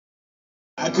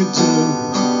I could do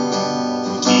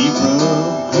to keep from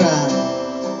crying.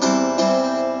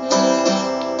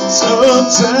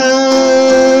 Sometimes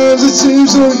it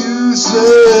seems so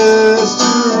useless to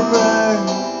remain.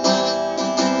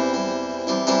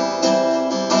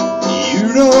 You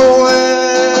don't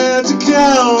have to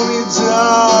count me,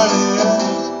 darling,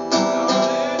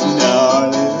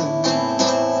 darling.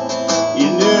 You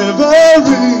never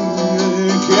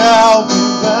really called me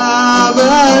by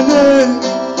my name.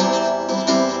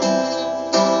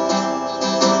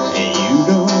 And you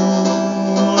don't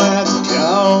have to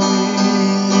call me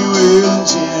Willie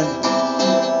Jim.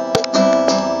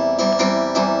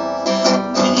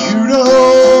 And you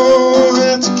don't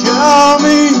have to call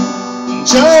me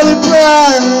Charlie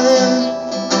Brown.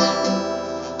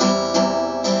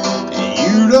 And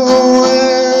you don't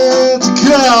have to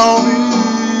call me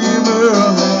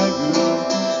Merle Haggard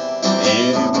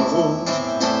anymore.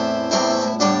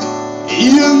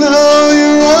 Even though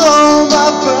you're on my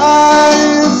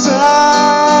fighting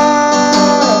side,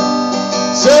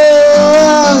 so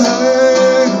I'll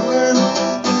hang around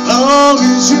as long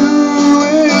as you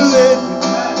will let me.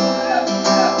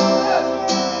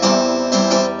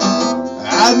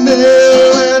 I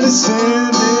never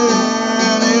understand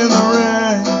it in the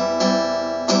rain.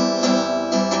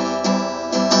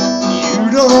 You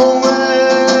don't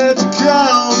have to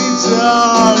call me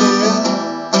darling,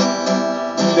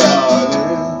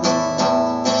 darling.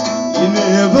 You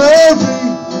never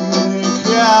really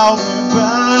call me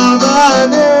by my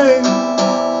name.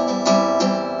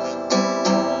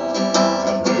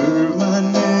 I've heard my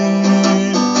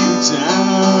name a few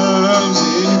times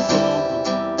in your phone.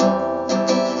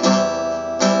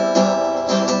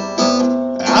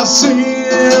 I've seen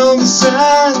the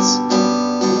signs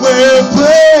where I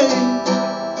play.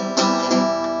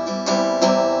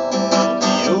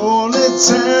 The only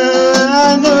time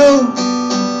I know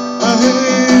I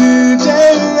hear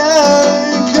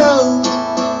daylight come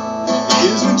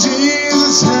is when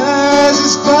Jesus has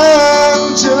his final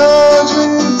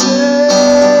judgment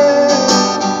day.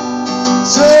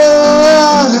 So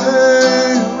I'll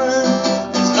hang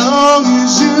around as long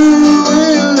as you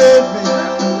will let me.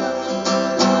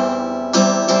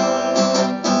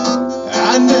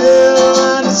 I never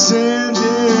understand it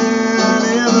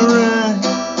in the rain.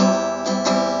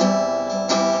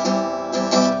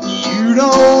 You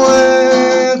don't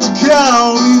have to call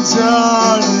me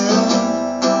darling,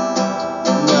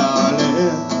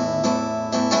 darling.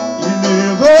 You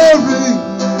never really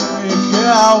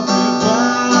call me by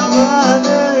my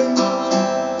name.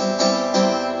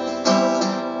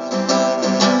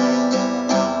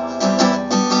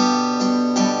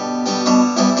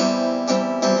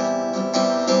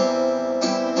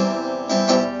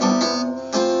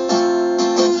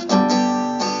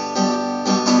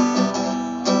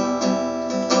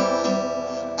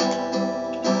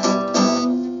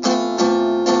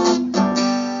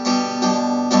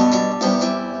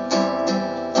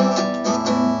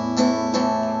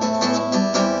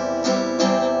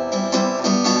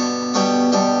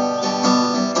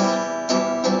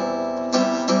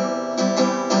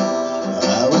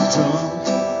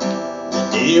 The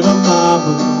day my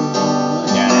mama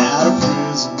got out of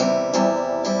prison,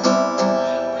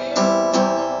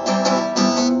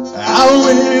 I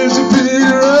went to pick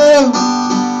her up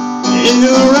in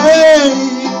the rain.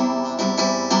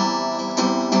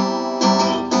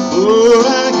 Before I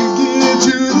could get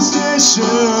to the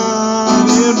station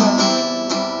in my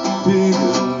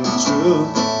pickup truck,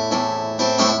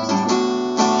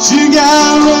 she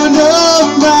got run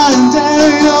over by a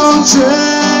dang old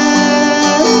train.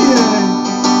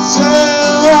 So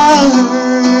I'll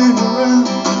hang around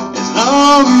as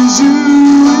long as you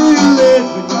will let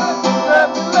me.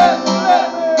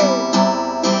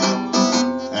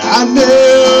 I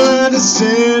never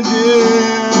understand it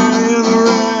in the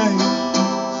rain.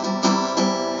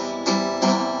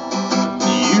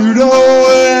 You don't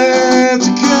have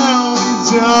to call me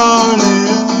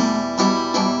darling,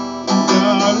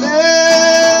 darling.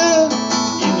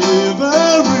 You never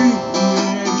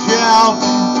really call me.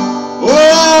 Oh,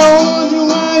 I wonder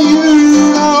why you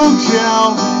don't call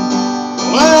me.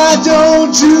 Why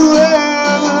don't you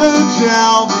ever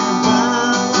call me?